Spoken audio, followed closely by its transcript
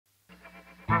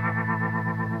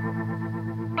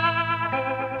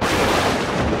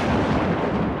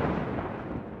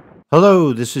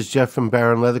Hello, this is Jeff from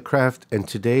Baron Leathercraft, and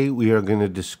today we are going to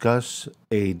discuss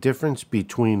a difference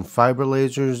between fiber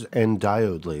lasers and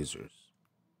diode lasers.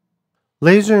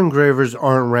 Laser engravers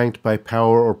aren't ranked by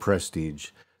power or prestige.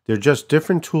 They're just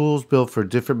different tools built for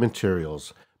different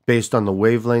materials, based on the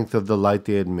wavelength of the light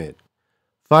they emit.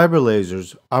 Fiber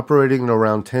lasers, operating at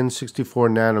around 1064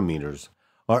 nanometers,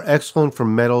 are excellent for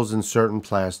metals and certain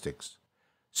plastics.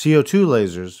 CO2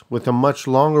 lasers, with a much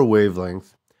longer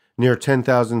wavelength, near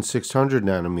 10,600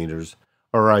 nanometers,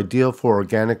 are ideal for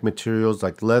organic materials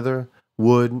like leather,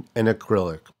 wood, and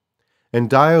acrylic. And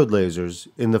diode lasers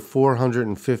in the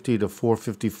 450 to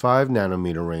 455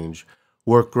 nanometer range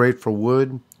work great for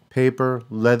wood, paper,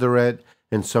 leatherette,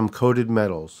 and some coated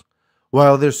metals.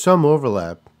 While there's some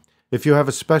overlap, if you have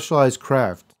a specialized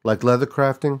craft, like leather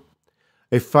crafting,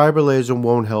 a fiber laser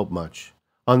won't help much.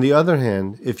 On the other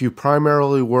hand, if you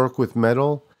primarily work with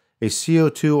metal, a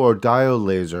CO2 or diode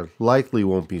laser likely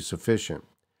won't be sufficient.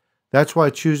 That's why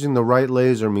choosing the right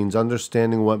laser means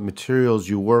understanding what materials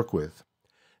you work with.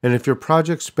 And if your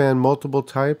projects span multiple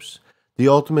types, the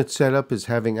ultimate setup is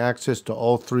having access to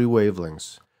all three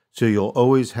wavelengths, so you'll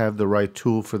always have the right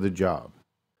tool for the job.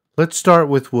 Let's start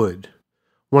with wood,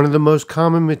 one of the most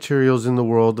common materials in the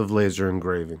world of laser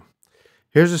engraving.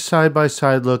 Here's a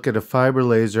side-by-side look at a fiber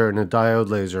laser and a diode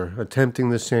laser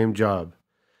attempting the same job.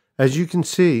 As you can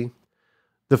see,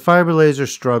 the fiber laser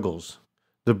struggles.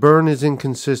 The burn is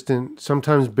inconsistent,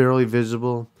 sometimes barely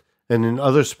visible, and in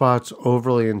other spots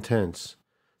overly intense.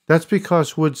 That's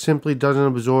because wood simply doesn't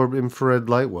absorb infrared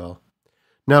light well.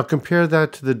 Now compare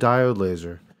that to the diode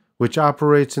laser, which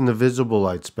operates in the visible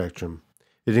light spectrum.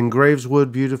 It engraves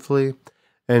wood beautifully,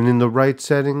 and in the right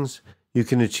settings, you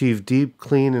can achieve deep,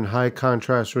 clean, and high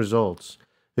contrast results.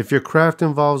 If your craft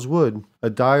involves wood,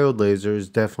 a diode laser is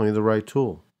definitely the right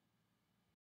tool.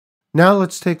 Now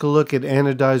let's take a look at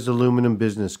anodized aluminum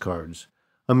business cards,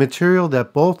 a material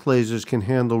that both lasers can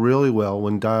handle really well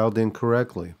when dialed in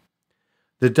correctly.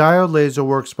 The diode laser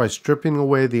works by stripping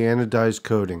away the anodized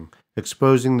coating,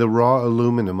 exposing the raw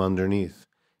aluminum underneath.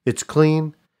 It's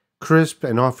clean, crisp,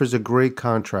 and offers a great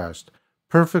contrast,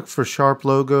 perfect for sharp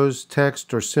logos,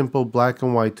 text, or simple black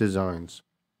and white designs.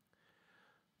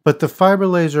 But the fiber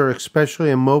laser,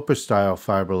 especially a MOPA style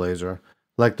fiber laser,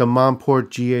 like the Monport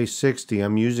GA60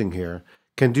 I'm using here,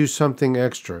 can do something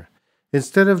extra.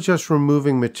 Instead of just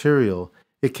removing material,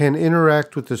 it can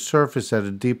interact with the surface at a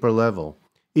deeper level,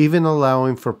 even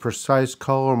allowing for precise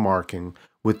color marking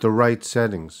with the right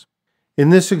settings. In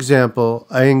this example,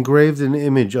 I engraved an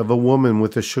image of a woman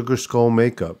with a sugar skull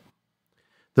makeup.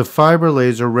 The fiber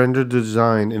laser rendered the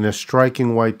design in a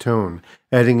striking white tone,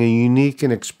 adding a unique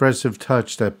and expressive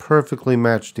touch that perfectly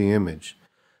matched the image.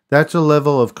 That's a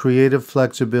level of creative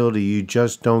flexibility you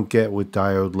just don't get with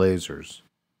diode lasers.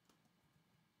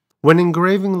 When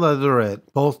engraving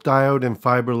leatherette, both diode and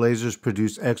fiber lasers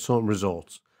produce excellent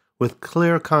results, with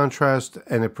clear contrast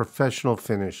and a professional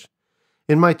finish.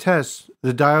 In my tests,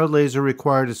 the diode laser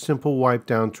required a simple wipe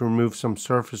down to remove some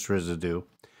surface residue,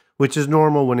 which is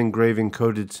normal when engraving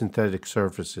coated synthetic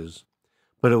surfaces,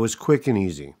 but it was quick and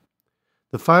easy.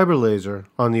 The fiber laser,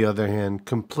 on the other hand,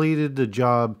 completed the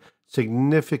job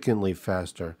significantly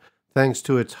faster, thanks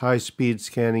to its high-speed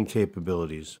scanning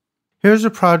capabilities. Here's a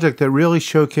project that really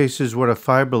showcases what a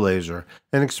fiber laser,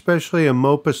 and especially a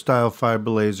MOPA-style fiber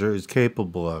laser, is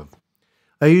capable of.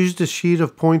 I used a sheet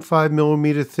of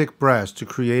 0.5mm thick brass to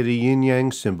create a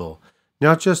yin-yang symbol,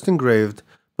 not just engraved,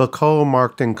 but color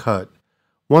marked and cut.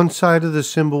 One side of the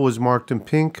symbol was marked in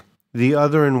pink, the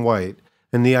other in white,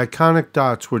 and the iconic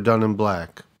dots were done in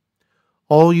black.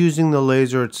 All using the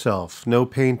laser itself, no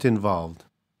paint involved.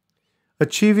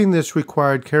 Achieving this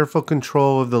required careful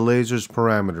control of the laser's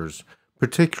parameters,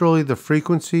 particularly the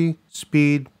frequency,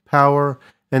 speed, power,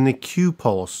 and the Q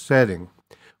pulse setting,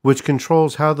 which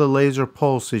controls how the laser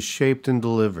pulse is shaped and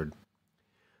delivered.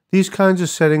 These kinds of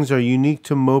settings are unique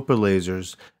to MOPA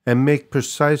lasers and make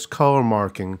precise color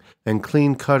marking and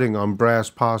clean cutting on brass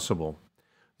possible.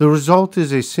 The result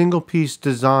is a single-piece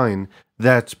design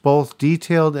that's both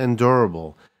detailed and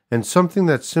durable, and something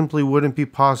that simply wouldn't be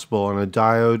possible on a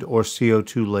diode or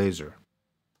CO2 laser.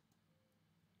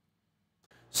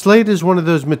 Slate is one of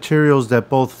those materials that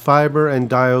both fiber and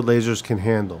diode lasers can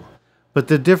handle, but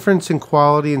the difference in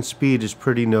quality and speed is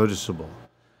pretty noticeable.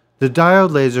 The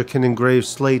diode laser can engrave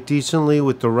slate decently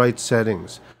with the right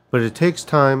settings, but it takes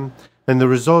time, and the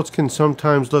results can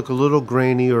sometimes look a little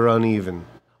grainy or uneven.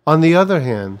 On the other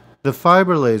hand, the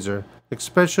fiber laser,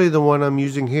 especially the one I'm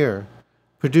using here,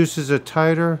 produces a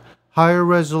tighter, higher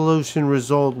resolution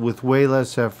result with way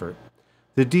less effort.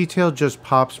 The detail just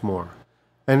pops more.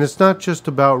 And it's not just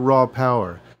about raw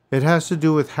power. It has to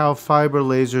do with how fiber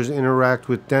lasers interact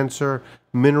with denser,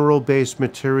 mineral-based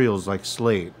materials like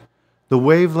slate. The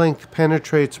wavelength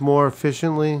penetrates more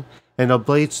efficiently and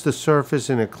ablates the surface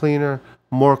in a cleaner,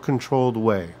 more controlled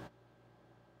way.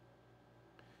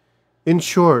 In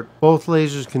short, both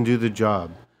lasers can do the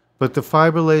job, but the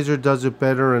fiber laser does it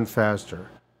better and faster,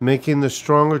 making the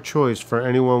stronger choice for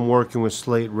anyone working with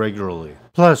slate regularly.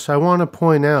 Plus, I want to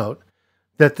point out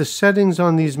that the settings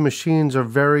on these machines are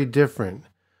very different.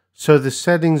 So the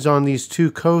settings on these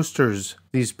two coasters,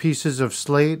 these pieces of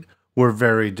slate, were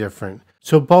very different.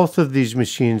 So both of these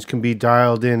machines can be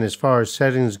dialed in as far as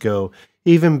settings go,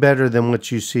 even better than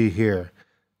what you see here.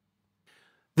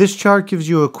 This chart gives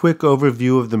you a quick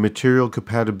overview of the material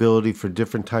compatibility for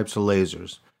different types of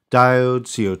lasers: diode,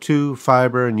 CO2,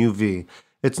 fiber, and UV.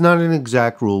 It's not an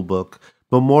exact rule book,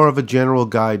 but more of a general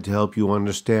guide to help you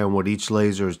understand what each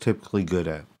laser is typically good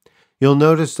at. You'll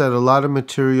notice that a lot of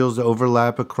materials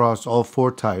overlap across all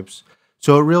four types,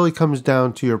 so it really comes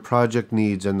down to your project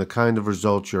needs and the kind of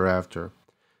results you're after.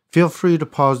 Feel free to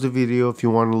pause the video if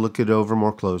you want to look it over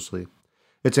more closely.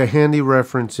 It's a handy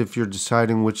reference if you're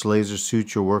deciding which laser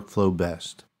suits your workflow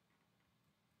best.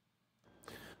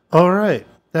 Alright,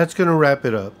 that's going to wrap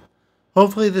it up.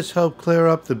 Hopefully this helped clear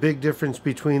up the big difference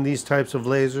between these types of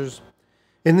lasers.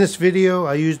 In this video,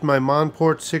 I used my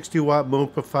Monport 60-watt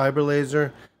MOPA fiber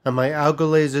laser and my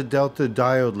Algolaser Delta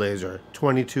diode laser,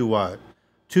 22 watt.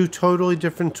 Two totally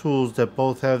different tools that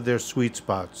both have their sweet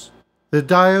spots. The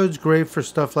diode's great for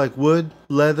stuff like wood,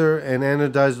 leather, and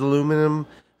anodized aluminum,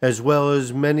 as well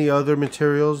as many other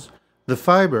materials. The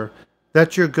fiber,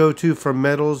 that's your go-to for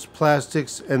metals,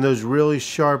 plastics, and those really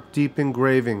sharp, deep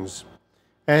engravings.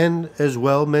 And, as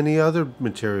well, many other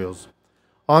materials.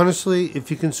 Honestly,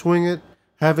 if you can swing it,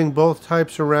 having both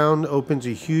types around opens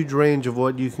a huge range of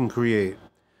what you can create.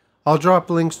 I'll drop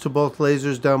links to both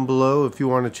lasers down below if you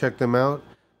want to check them out.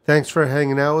 Thanks for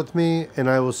hanging out with me, and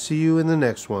I will see you in the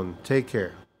next one. Take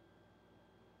care.